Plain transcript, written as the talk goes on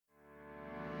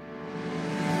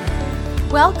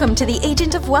Welcome to the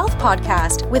Agent of Wealth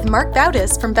podcast with Mark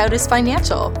Bautis from Bautis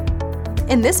Financial.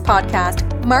 In this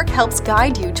podcast, Mark helps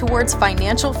guide you towards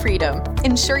financial freedom,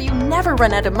 ensure you never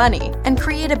run out of money, and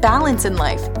create a balance in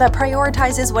life that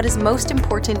prioritizes what is most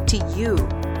important to you.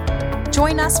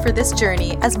 Join us for this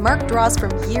journey as Mark draws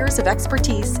from years of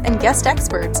expertise and guest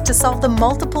experts to solve the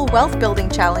multiple wealth building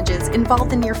challenges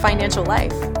involved in your financial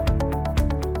life.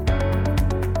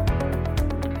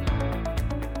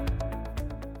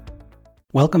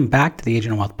 Welcome back to the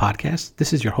Agent of Wealth podcast.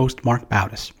 This is your host, Mark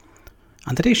Bautis.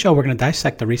 On today's show, we're going to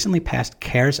dissect the recently passed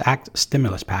CARES Act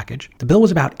stimulus package. The bill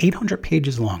was about 800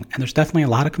 pages long, and there's definitely a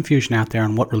lot of confusion out there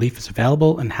on what relief is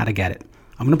available and how to get it.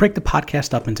 I'm going to break the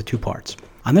podcast up into two parts.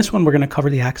 On this one, we're going to cover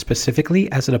the act specifically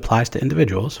as it applies to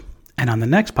individuals, and on the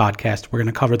next podcast, we're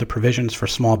going to cover the provisions for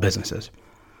small businesses.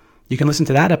 You can listen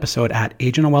to that episode at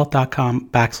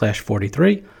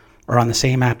agentofwealth.com/43, or on the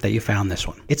same app that you found this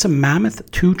one. It's a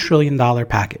mammoth $2 trillion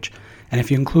package. And if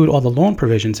you include all the loan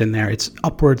provisions in there, it's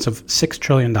upwards of $6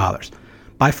 trillion.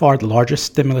 By far the largest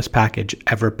stimulus package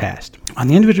ever passed. On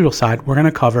the individual side, we're going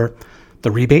to cover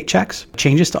the rebate checks,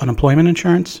 changes to unemployment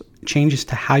insurance, changes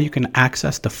to how you can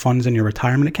access the funds in your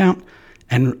retirement account,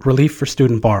 and relief for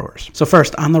student borrowers. So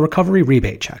first, on the recovery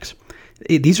rebate checks.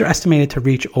 These are estimated to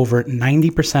reach over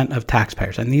 90% of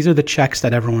taxpayers. And these are the checks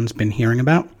that everyone's been hearing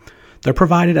about. They're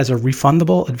provided as a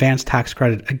refundable advanced tax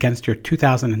credit against your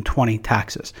 2020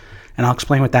 taxes. And I'll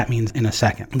explain what that means in a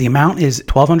second. The amount is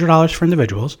 $1,200 for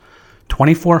individuals,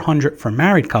 $2,400 for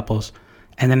married couples,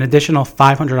 and an additional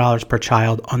 $500 per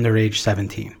child under age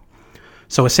 17.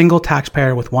 So a single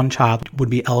taxpayer with one child would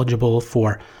be eligible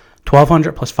for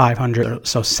 $1,200 plus $500,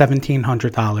 so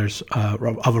 $1,700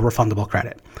 of a refundable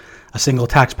credit. A single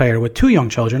taxpayer with two young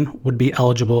children would be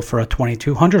eligible for a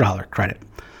 $2,200 credit.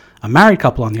 A married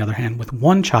couple, on the other hand, with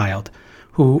one child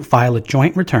who file a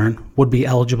joint return would be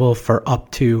eligible for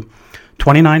up to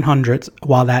 $2,900,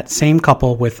 while that same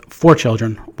couple with four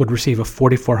children would receive a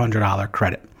 $4,400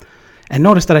 credit. And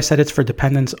notice that I said it's for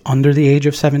dependents under the age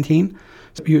of 17.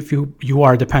 So if you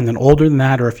are a dependent older than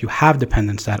that, or if you have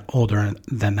dependents that older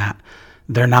than that,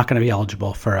 they're not going to be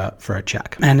eligible for a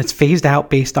check. And it's phased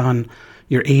out based on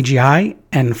your AGI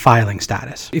and filing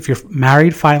status. If you're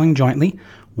married filing jointly,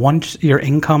 once your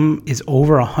income is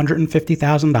over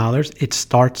 $150,000, it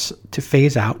starts to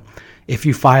phase out. If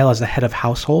you file as a head of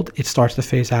household, it starts to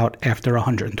phase out after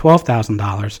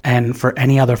 $112,000. And for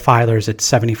any other filers, it's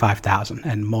 $75,000.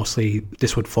 And mostly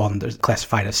this would fall under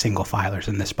classified as single filers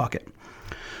in this bucket.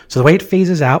 So the way it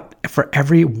phases out, for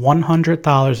every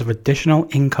 $100 of additional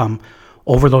income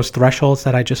over those thresholds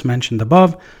that I just mentioned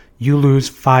above, you lose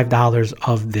 $5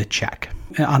 of the check.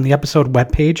 On the episode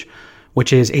webpage,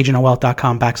 which is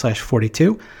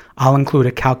agentofwealth.com/42. I'll include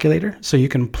a calculator so you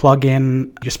can plug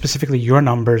in specifically your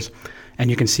numbers and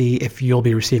you can see if you'll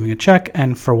be receiving a check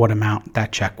and for what amount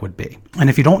that check would be. And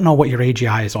if you don't know what your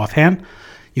AGI is offhand,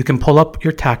 you can pull up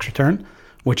your tax return,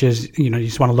 which is, you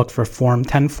just want to look for Form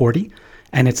 1040,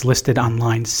 and it's listed on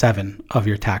line 7 of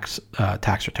your tax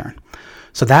return.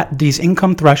 So that these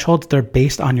income thresholds, they're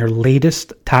based on your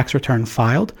latest tax return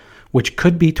filed, which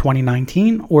could be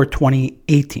 2019 or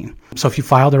 2018. So if you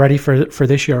filed already for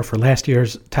this year or for last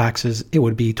year's taxes, it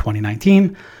would be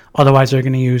 2019. Otherwise, they're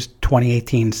going to use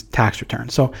 2018's tax return.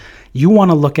 So you want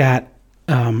to look at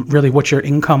really what your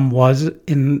income was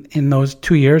in those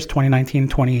 2 years, 2019,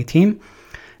 2018.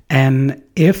 And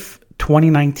if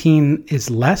 2019 is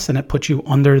less and it puts you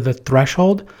under the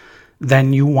threshold,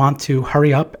 then you want to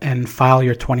hurry up and file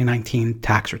your 2019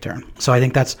 tax return. So I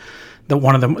think that's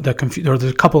there's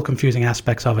a couple of confusing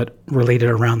aspects of it related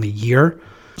around the year.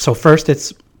 So first,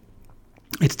 it's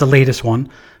the latest one,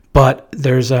 but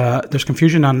there's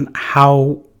confusion on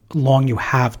how long you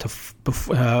have to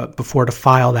before to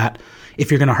file that. If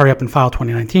you're going to hurry up and file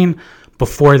 2019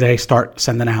 before they start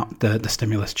sending out the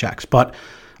stimulus checks. But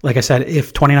like I said,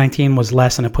 if 2019 was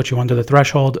less and it puts you under the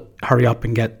threshold, hurry up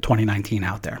and get 2019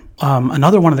 out there.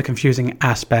 Another one of the confusing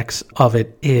aspects of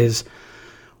it is,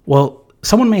 well,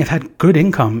 someone may have had good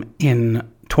income in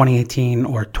 2018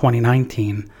 or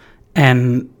 2019,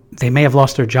 and they may have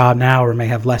lost their job now or may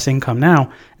have less income now.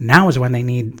 Now is when they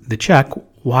need the check.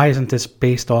 Why isn't this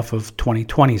based off of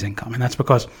 2020's income? And that's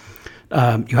because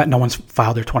no one's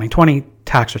filed their 2020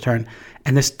 tax return,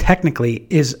 and this technically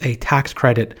is a tax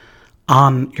credit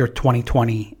on your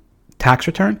 2020 tax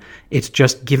return. It's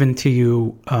just given to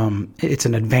you. It's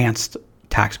an advanced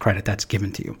tax credit that's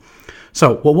given to you.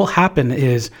 So what will happen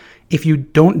is, if you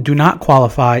do not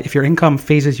qualify, if your income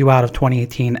phases you out of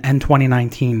 2018 and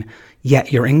 2019,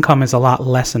 yet your income is a lot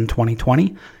less in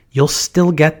 2020, you'll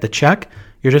still get the check.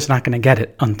 You're just not going to get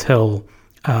it until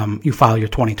you file your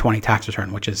 2020 tax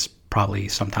return, which is probably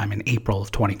sometime in April of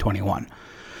 2021.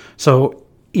 So,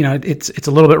 it's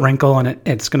a little bit wrinkle, and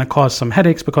it's going to cause some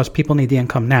headaches because people need the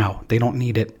income now. They don't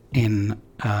need it in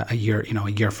a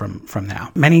year from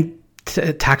now. Many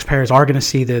taxpayers are going to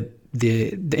see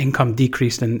the income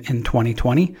decreased in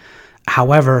 2020.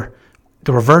 However,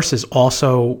 the reverse is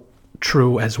also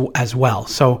true as well.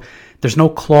 So there's no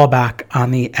clawback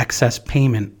on the excess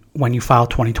payment when you file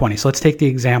 2020. So let's take the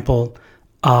example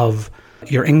of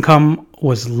your income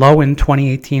was low in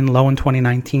 2018, low in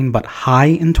 2019, but high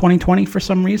in 2020 for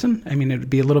some reason. I mean, it would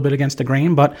be a little bit against the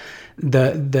grain, but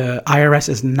the IRS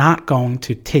is not going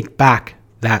to take back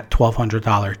that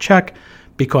 $1,200 check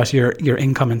because your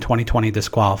income in 2020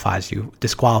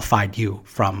 disqualified you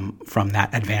from that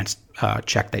advanced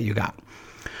check that you got.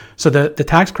 So the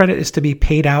tax credit is to be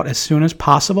paid out as soon as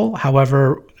possible.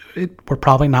 However, we're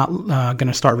probably not going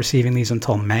to start receiving these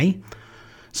until May.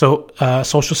 So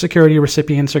Social Security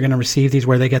recipients are going to receive these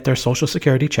where they get their Social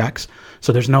Security checks.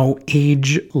 So there's no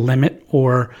age limit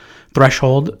or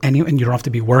threshold, and you don't have to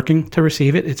be working to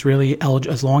receive it. It's really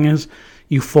eligible as long as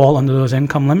you fall under those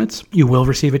income limits, you will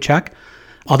receive a check.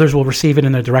 Others will receive it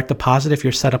in their direct deposit if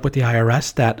you're set up with the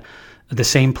IRS, that the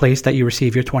same place that you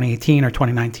receive your 2018 or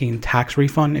 2019 tax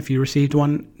refund, if you received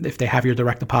one, if they have your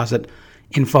direct deposit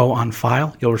info on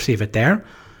file, you'll receive it there.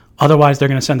 Otherwise, they're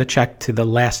going to send a check to the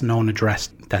last known address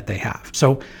that they have.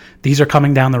 So these are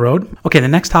coming down the road. Okay, the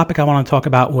next topic I want to talk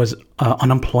about was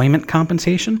unemployment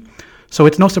compensation. So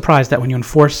it's no surprise that when you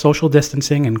enforce social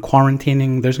distancing and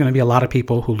quarantining, there's going to be a lot of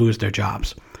people who lose their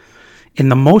jobs. In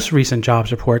the most recent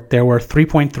jobs report, there were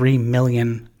 3.3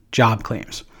 million job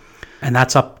claims. And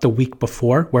that's up the week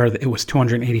before, where it was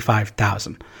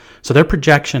 285,000. So there are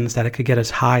projections that it could get as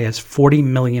high as 40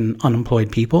 million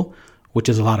unemployed people, which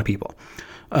is a lot of people.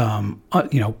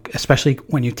 Especially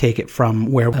when you take it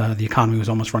from where the economy was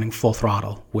almost running full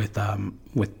throttle with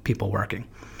people working.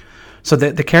 So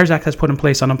the CARES Act has put in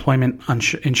place unemployment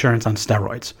insurance on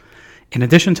steroids. In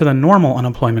addition to the normal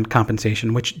unemployment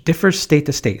compensation, which differs state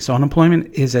to state. So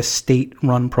unemployment is a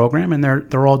state-run program, and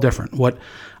they're all different. What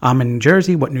in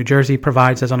New Jersey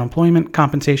provides as unemployment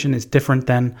compensation is different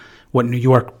than what New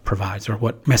York provides or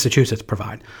what Massachusetts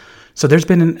provide. So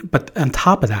but on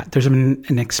top of that, there's been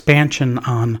an expansion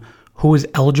on who is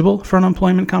eligible for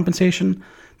unemployment compensation,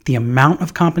 the amount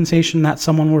of compensation that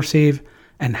someone will receive,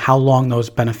 and how long those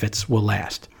benefits will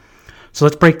last. So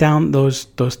let's break down those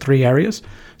three areas.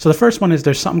 So the first one is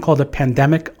there's something called a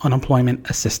pandemic unemployment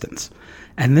assistance.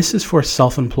 And this is for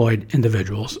self-employed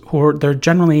individuals they're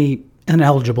generally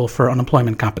ineligible for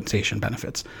unemployment compensation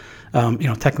benefits.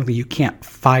 Technically you can't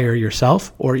fire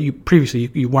yourself, or previously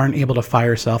you weren't able to fire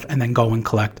yourself and then go and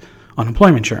collect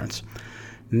unemployment insurance.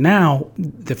 Now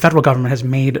the federal government has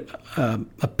made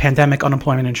a pandemic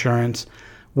unemployment insurance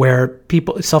where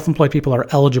self-employed people are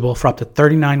eligible for up to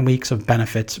 39 weeks of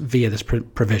benefits via this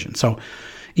provision. So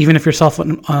even if you're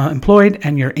self-employed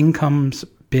and your income's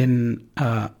been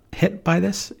hit by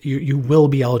this, you will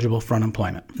be eligible for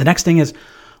unemployment. The next thing is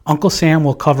Uncle Sam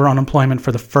will cover unemployment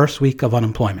for the first week of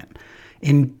unemployment.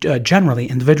 Generally,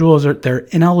 individuals they're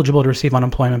ineligible to receive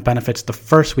unemployment benefits the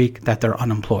first week that they're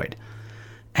unemployed.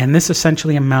 And this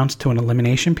essentially amounts to an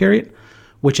elimination period,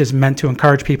 which is meant to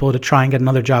encourage people to try and get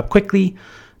another job quickly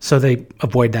so they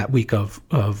avoid that week of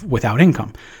without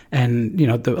income. And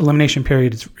the elimination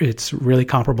period it's really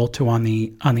comparable to on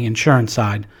the insurance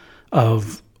side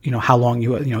of how long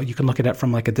you can look at it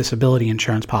from like a disability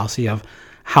insurance policy of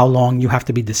how long you have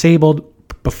to be disabled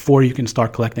before you can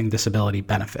start collecting disability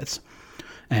benefits.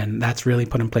 And that's really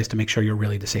put in place to make sure you're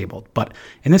really disabled. But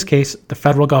in this case, the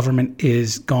federal government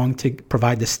is going to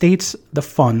provide the states the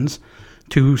funds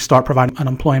to start providing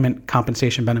unemployment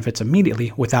compensation benefits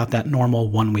immediately without that normal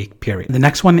 1 week period. The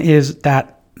next one is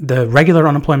that the regular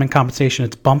unemployment compensation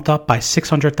is bumped up by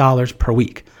 $600 per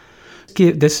week.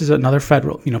 This is another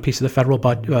federal, piece of the federal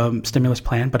stimulus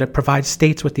plan, but it provides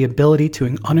states with the ability to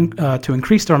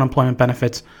increase their unemployment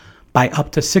benefits by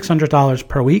up to $600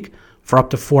 per week for up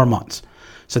to 4 months.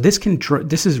 So this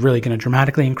is really going to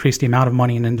dramatically increase the amount of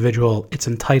money an individual it's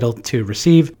entitled to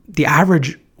receive. The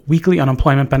average weekly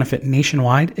unemployment benefit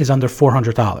nationwide is under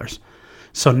 $400.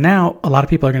 So now a lot of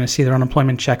people are going to see their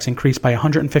unemployment checks increase by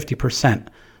 150%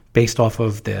 based off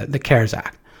of the CARES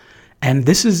Act. And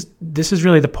this is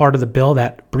really the part of the bill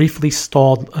that briefly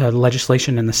stalled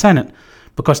legislation in the Senate,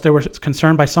 because there was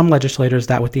concern by some legislators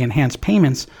that with the enhanced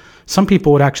payments, some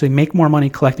people would actually make more money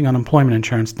collecting unemployment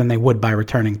insurance than they would by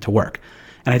returning to work.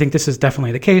 And I think this is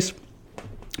definitely the case,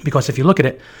 because if you look at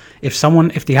it, if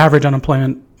the average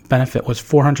unemployment benefit was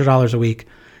 $400 a week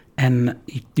and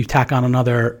you tack on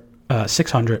another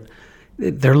 $600,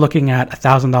 they're looking at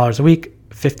 $1,000 a week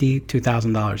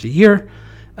 $52,000 a year.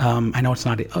 I know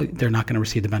they're not going to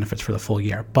receive the benefits for the full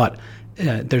year, but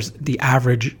there's the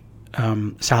average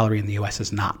salary in the U.S.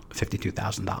 is not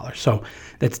 $52,000. So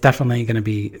that's definitely going to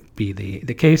be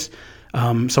the case.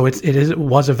 So it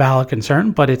was a valid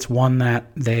concern, but it's one that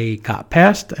they got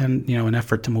passed, and an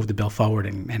effort to move the bill forward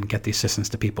and get the assistance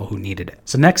to people who needed it.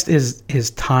 So next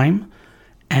is time,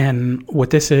 and what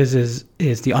this is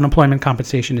the unemployment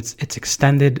compensation. It's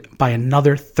extended by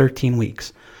another 13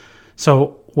 weeks.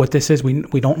 So what this is,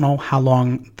 we don't know how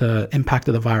long the impact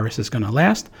of the virus is going to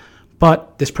last,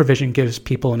 but this provision gives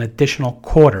people an additional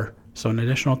quarter, so an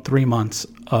additional 3 months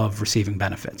of receiving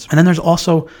benefits. And then there's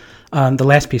also the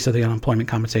last piece of the unemployment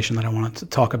compensation that I wanted to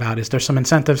talk about is there's some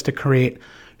incentives to create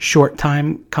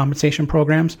short-time compensation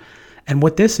programs. And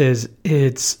what this is,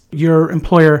 it's your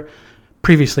employer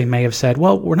previously may have said,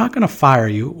 well, we're not going to fire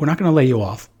you. We're not going to lay you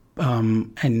off.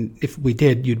 And if we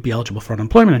did, you'd be eligible for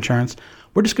unemployment insurance.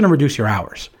 We're just going to reduce your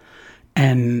hours.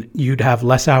 And you'd have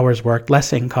less hours worked,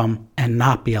 less income, and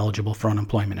not be eligible for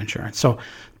unemployment insurance. So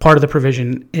part of the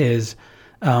provision is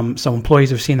so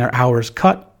employees who've seen their hours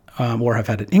cut or have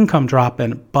had an income drop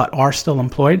but are still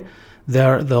employed,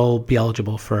 they'll be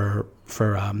eligible for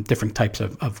different types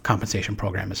of compensation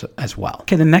programs as well.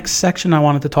 Okay, the next section I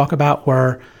wanted to talk about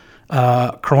were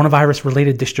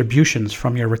coronavirus-related distributions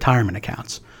from your retirement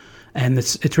accounts. And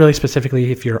it's really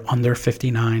specifically if you're under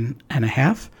 59 and a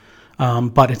half.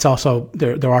 But it's also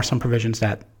there are some provisions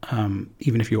that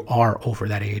even if you are over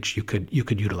that age, you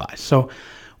could utilize. So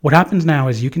what happens now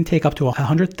is you can take up to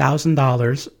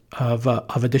 $100,000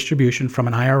 of a distribution from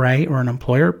an IRA or an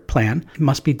employer plan. It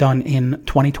must be done in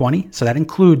 2020. So that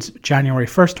includes January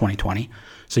 1st, 2020.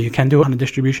 So you can do it on a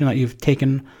distribution that you've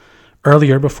taken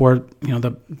earlier before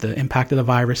the impact of the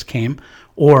virus came,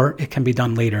 or it can be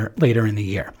done later in the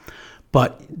year.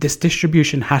 But this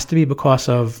distribution has to be because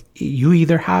of you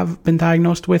either have been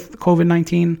diagnosed with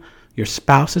COVID-19, your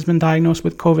spouse has been diagnosed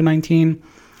with COVID-19,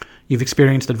 you've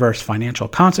experienced adverse financial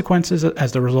consequences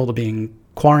as the result of being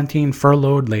quarantined,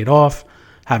 furloughed, laid off,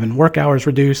 having work hours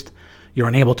reduced, you're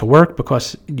unable to work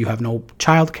because you have no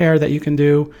childcare that you can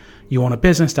do, you own a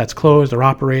business that's closed or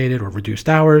operated or reduced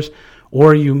hours,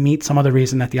 or you meet some other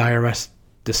reason that the IRS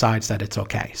decides that it's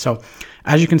okay. So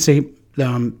as you can see,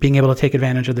 being able to take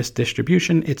advantage of this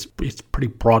distribution, it's pretty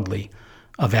broadly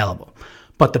available.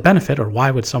 But the benefit, or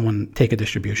why would someone take a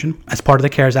distribution? As part of the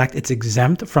CARES Act, it's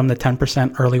exempt from the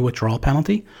 10% early withdrawal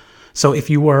penalty. So if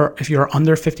you're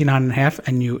under 59 and a half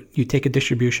and you take a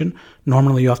distribution,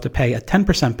 normally you have to pay a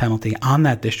 10% penalty on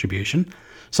that distribution.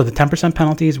 So the 10%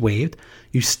 penalty is waived.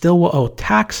 You still will owe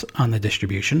tax on the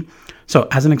distribution. So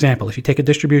as an example, if you take a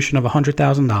distribution of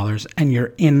 $100,000 and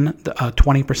you're in the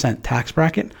 20% tax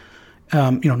bracket,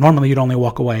 normally you'd only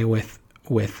walk away with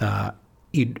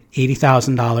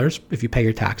 $80,000 if you pay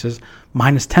your taxes,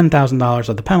 minus $10,000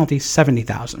 of the penalty,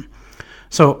 $70,000.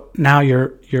 So now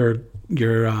you're going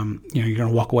to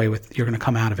walk away with, you're going to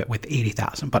come out of it with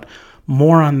 $80,000. But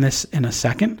more on this in a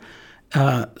second.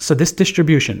 So this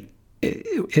distribution,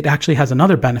 it actually has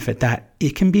another benefit that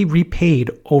it can be repaid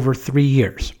over 3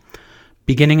 years,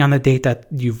 beginning on the date that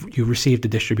you received the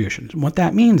distribution. What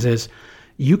that means is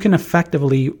you can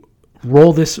effectively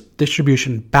roll this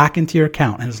distribution back into your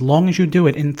account. And as long as you do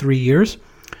it in 3 years,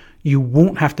 you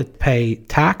won't have to pay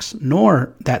tax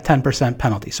nor that 10%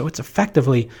 penalty. So it's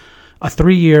effectively a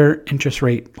 3-year interest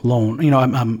rate loan,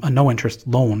 a no interest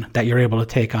loan that you're able to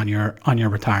take on your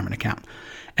retirement account.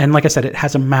 And like I said, it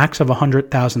has a max of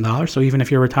 $100,000. So even if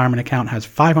your retirement account has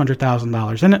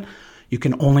 $500,000 in it, you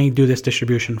can only do this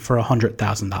distribution for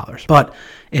 $100,000. But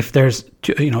if there's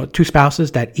two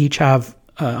spouses that each have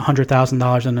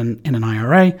 $100,000 in an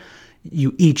IRA,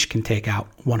 you each can take out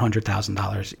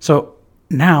 $100,000. So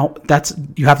now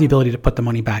you have the ability to put the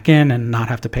money back in and not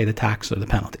have to pay the tax or the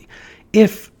penalty.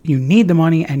 If you need the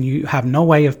money and you have no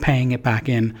way of paying it back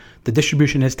in, the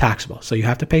distribution is taxable. So you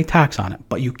have to pay tax on it,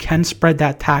 but you can spread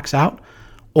that tax out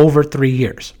over 3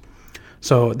 years.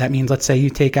 So that means, let's say you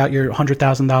take out your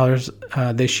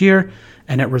 $100,000 this year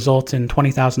and it results in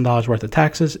 $20,000 worth of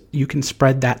taxes. You can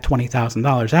spread that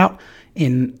 $20,000 out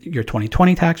in your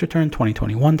 2020 tax return,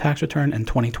 2021 tax return, and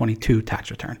 2022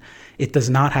 tax return. It does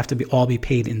not have to all be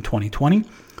paid in 2020,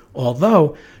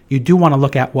 although you do want to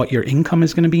look at what your income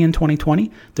is going to be in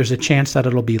 2020. There's a chance that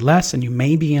it'll be less and you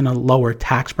may be in a lower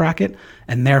tax bracket,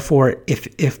 and therefore,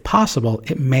 if possible,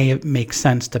 it may make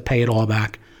sense to pay it all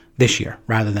back this year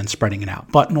rather than spreading it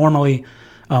out. But normally,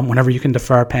 whenever you can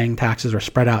defer paying taxes or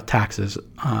spread out taxes,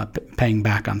 paying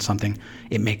back on something,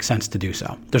 it makes sense to do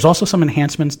so. There's also some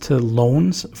enhancements to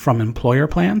loans from employer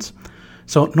plans.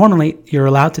 So normally you're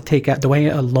allowed to take out, the way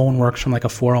a loan works from like a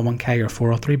 401k or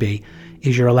 403b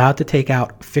is you're allowed to take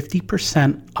out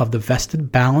 50% of the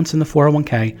vested balance in the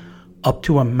 401k up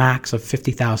to a max of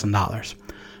 $50,000.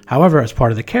 However, as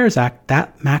part of the CARES Act,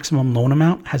 that maximum loan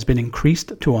amount has been increased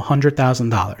to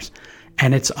 $100,000,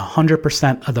 and it's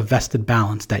 100% of the vested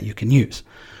balance that you can use.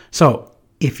 So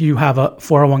if you have a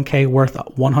 401k worth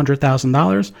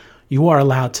 $100,000, you are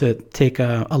allowed to take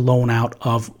a loan out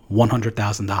of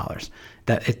 $100,000.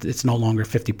 That it's no longer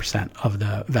 50% of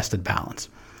the vested balance.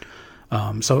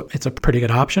 So it's a pretty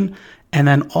good option. And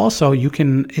then also you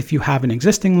can, if you have an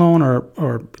existing loan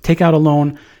or take out a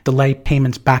loan, delay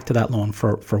payments back to that loan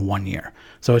for 1 year.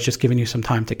 So it's just giving you some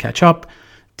time to catch up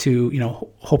to,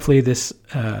 hopefully this,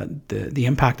 the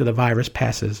impact of the virus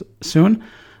passes soon.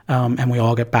 And we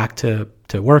all get back to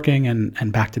working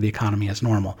and back to the economy as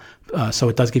normal. So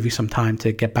it does give you some time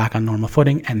to get back on normal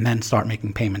footing and then start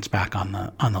making payments back on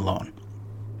the loan.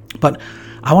 But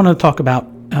I want to talk about,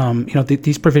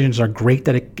 these provisions are great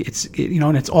that it's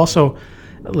and it's also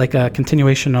like a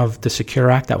continuation of the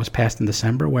Secure Act that was passed in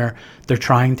December, where they're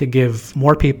trying to give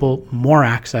more people more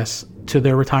access to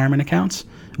their retirement accounts,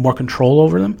 more control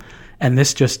over them. And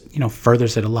this just,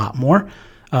 furthers it a lot more.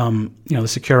 The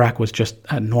Secure Act was just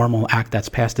a normal act that's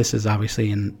passed. This is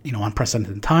obviously in,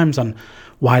 unprecedented times on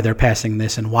why they're passing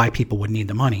this and why people would need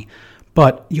the money.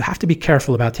 But you have to be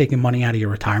careful about taking money out of your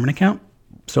retirement account.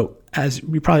 So as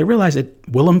you probably realize, it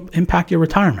will impact your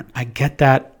retirement. I get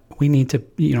that we need to,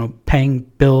 paying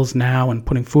bills now and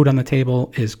putting food on the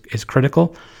table is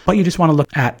critical. But you just want to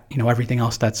look at, everything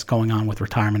else that's going on with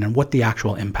retirement and what the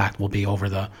actual impact will be over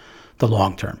the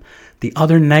long term. The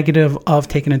other negative of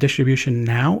taking a distribution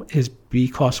now is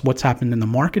because what's happened in the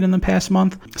market in the past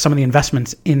month. Some of the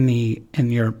investments in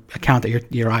your account, that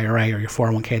your IRA or your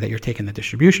 401k that you're taking the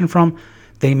distribution from,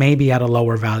 they may be at a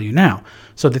lower value now.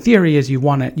 So the theory is you'd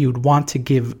want to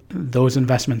give those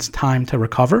investments time to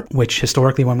recover, which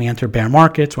historically when we enter bear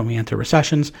markets, when we enter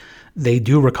recessions, they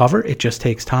do recover. It just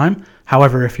takes time.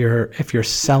 However, if you're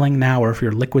selling now or if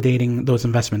you're liquidating those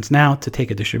investments now to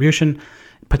take a distribution,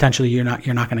 potentially you're not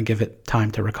going to give it time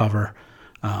to recover.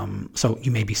 So you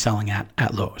may be selling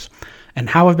at lows. And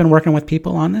how I've been working with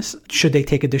people on this, should they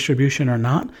take a distribution or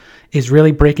not, is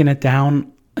really breaking it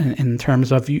down in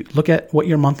terms of, you look at what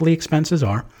your monthly expenses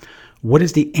are, what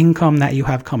is the income that you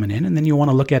have coming in, and then you want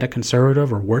to look at a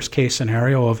conservative or worst case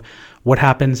scenario of what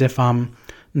happens if I'm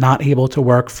not able to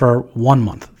work for 1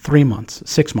 month, 3 months,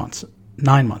 6 months,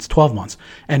 9 months, 12 months,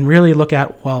 and really look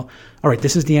at, well, all right,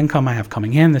 this is the income I have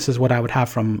coming in, this is what I would have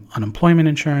from unemployment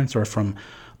insurance or from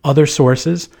other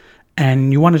sources,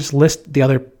 and you want to just list the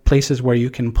other places where you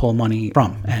can pull money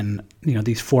from. And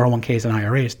these 401ks and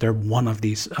IRAs, they're one of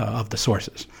these of the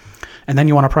sources. And then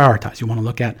you want to prioritize. You want to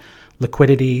look at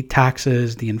liquidity,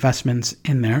 taxes, the investments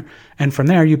in there, and from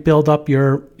there you build up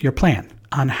your plan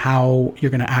on how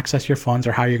you're going to access your funds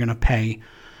or how you're going to pay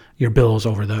your bills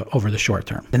over the short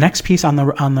term. The next piece on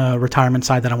the retirement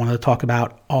side that I wanted to talk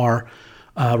about are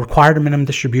required minimum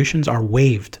distributions are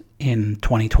waived in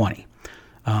 2020.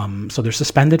 So they're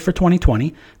suspended for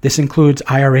 2020. This includes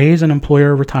IRAs and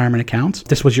employer retirement accounts.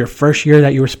 This was your first year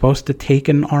that you were supposed to take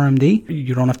an RMD.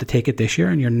 You don't have to take it this year,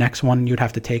 and your next one you'd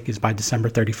have to take is by December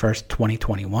 31st,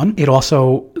 2021. It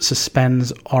also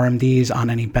suspends RMDs on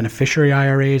any beneficiary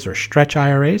IRAs or stretch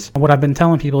IRAs. And what I've been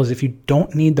telling people is if you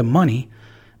don't need the money,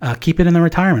 keep it in the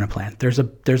retirement plan. There's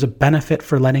a benefit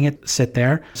for letting it sit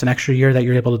there. It's an extra year that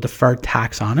you're able to defer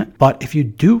tax on it. But if you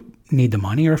do need the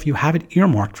money, or if you have it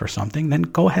earmarked for something, then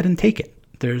go ahead and take it.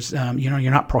 There's,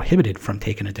 you're not prohibited from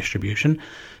taking a distribution.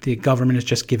 The government is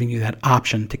just giving you that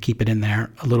option to keep it in there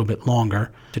a little bit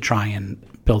longer to try and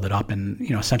build it up. And,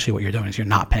 essentially what you're doing is you're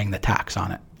not paying the tax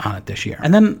on it this year.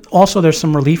 And then also there's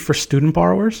some relief for student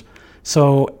borrowers.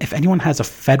 So if anyone has a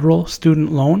federal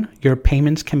student loan, your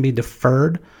payments can be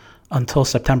deferred until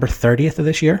September 30th of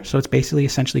this year. So it's basically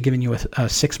essentially giving you a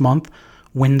 6-month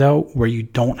window where you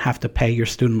don't have to pay your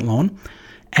student loan.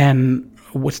 And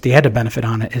what's the added benefit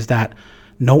on it is that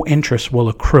no interest will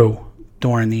accrue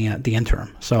during the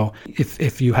interim. So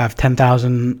if you have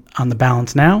 $10,000 on the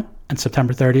balance now, and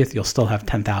September 30th, you'll still have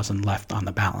 $10,000 left on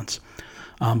the balance.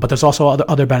 But there's also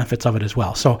other benefits of it as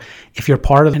well. So if you're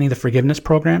part of any of the forgiveness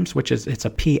programs, it's a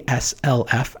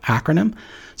PSLF acronym,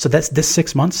 so this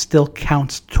 6 months still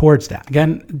counts towards that.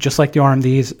 Again, just like the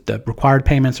RMDs, the required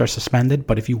payments are suspended,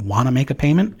 but if you want to make a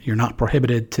payment, you're not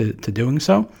prohibited to doing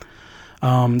so.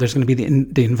 There's going to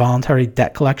be the involuntary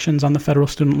debt collections on the federal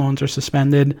student loans are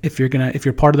suspended. If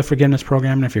you're part of the forgiveness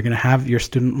program and if you're going to have your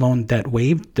student loan debt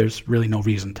waived, there's really no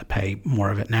reason to pay more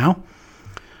of it now.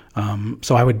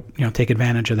 So I would take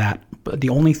advantage of that. But the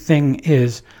only thing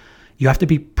is you have to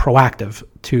be proactive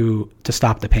to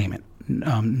stop the payment.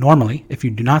 Normally, if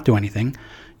you do not do anything,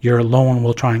 your loan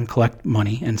will try and collect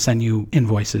money and send you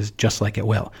invoices just like it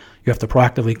will. You have to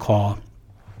proactively call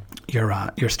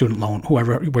your student loan,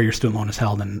 where your student loan is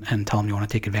held, and tell them you want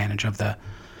to take advantage of the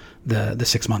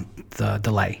 6-month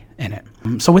delay in it.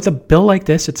 So with a bill like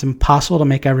this, it's impossible to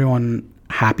make everyone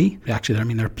happy. Actually, I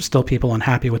mean, there are still people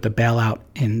unhappy with the bailout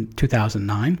in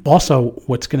 2009. Also,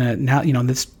 what's going to now,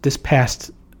 this passed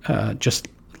just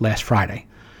last Friday.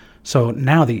 So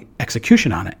now the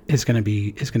execution on it is going to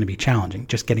be challenging.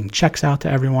 Just getting checks out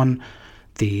to everyone.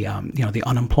 The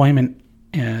unemployment.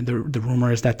 The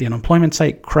rumor is that the unemployment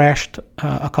site crashed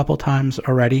a couple times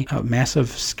already. A massive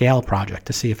scale project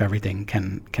to see if everything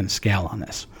can scale on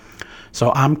this.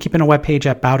 So I'm keeping a webpage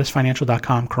at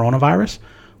bautisfinancial.com coronavirus.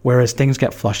 Whereas things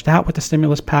get flushed out with the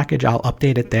stimulus package, I'll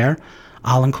update it there.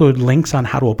 I'll include links on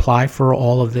how to apply for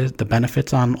all of the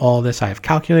benefits on all of this. I have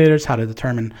calculators, how to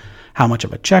determine how much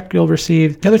of a check you'll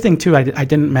receive. The other thing too, I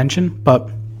didn't mention,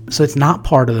 but so it's not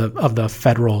part of the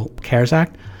federal CARES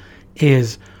Act,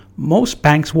 is most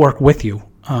banks work with you,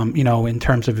 in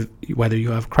terms of whether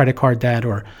you have credit card debt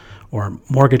or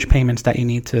mortgage payments that you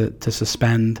need to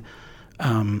suspend.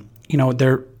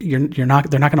 They're not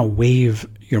going to waive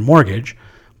your mortgage.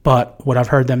 But what I've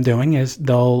heard them doing is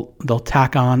they'll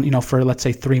tack on, for let's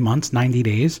say 3 months, 90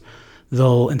 days,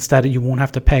 you won't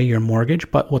have to pay your mortgage,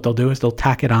 but what they'll do is they'll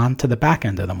tack it on to the back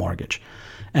end of the mortgage.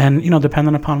 And,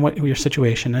 depending upon what your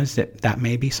situation is, that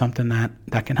may be something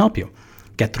that can help you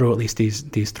get through at least these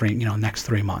next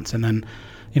 3 months. And then,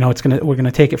 we're going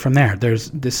to take it from there.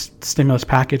 There's this stimulus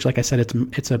package, like I said,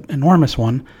 it's an enormous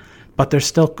one, but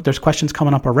there's questions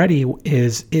coming up already.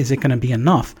 Is it going to be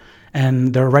enough?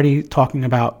 And they're already talking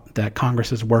about that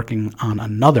Congress is working on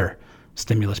another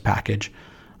stimulus package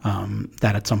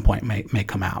that at some point may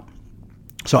come out.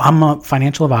 So I'm a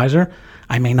financial advisor.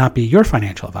 I may not be your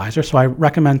financial advisor, so I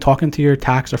recommend talking to your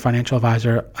tax or financial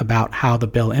advisor about how the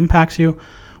bill impacts you,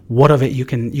 what of it you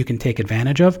can take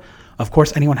advantage of. Of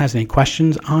course, anyone has any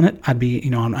questions on it, I'd be,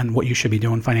 on what you should be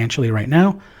doing financially right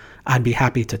now, I'd be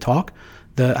happy to talk.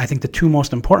 I think the two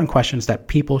most important questions that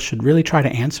people should really try to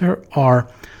answer are,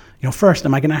 first,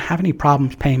 am I going to have any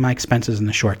problems paying my expenses in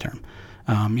the short term?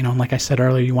 Like I said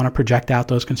earlier, you want to project out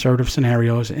those conservative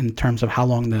scenarios in terms of how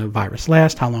long the virus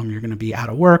lasts, how long you're going to be out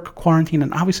of work, quarantine.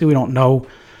 And obviously, we don't know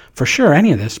for sure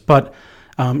any of this, but,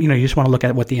 you just want to look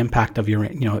at what the impact of your,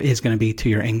 is going to be to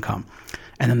your income.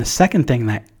 And then the second thing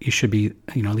that you should be,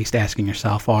 at least asking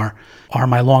yourself are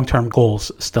my long-term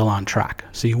goals still on track?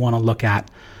 So you want to look at,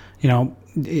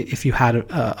 if you had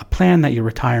a plan that you're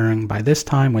retiring by this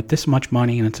time with this much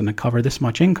money and it's going to cover this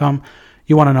much income,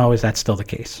 you want to know, is that still the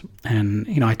case? And,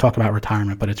 I talk about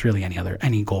retirement, but it's really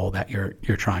any goal that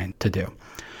you're trying to do.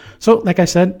 So like I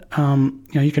said,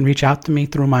 you can reach out to me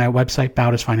through my website,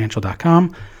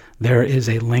 bautisfinancial.com. There is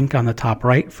a link on the top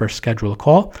right for schedule a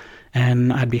call,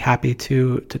 and I'd be happy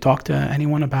to talk to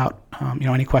anyone about,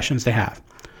 any questions they have.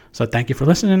 So thank you for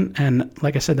listening. And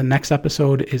like I said, the next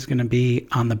episode is going to be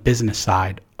on the business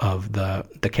side of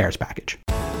the CARES package.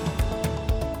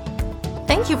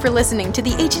 Thank you for listening to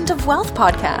the Agent of Wealth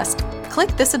podcast.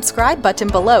 Click the subscribe button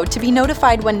below to be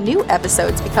notified when new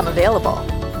episodes become available.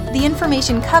 The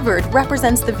information covered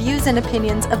represents the views and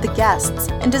opinions of the guests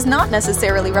and does not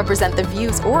necessarily represent the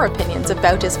views or opinions of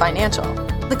Bautis Financial.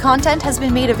 The content has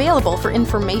been made available for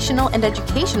informational and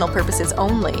educational purposes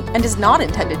only and is not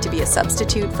intended to be a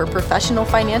substitute for professional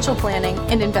financial planning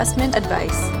and investment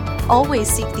advice. Always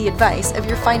seek the advice of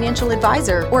your financial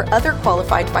advisor or other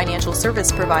qualified financial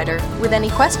service provider with any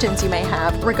questions you may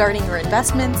have regarding your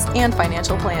investments and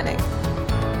financial planning.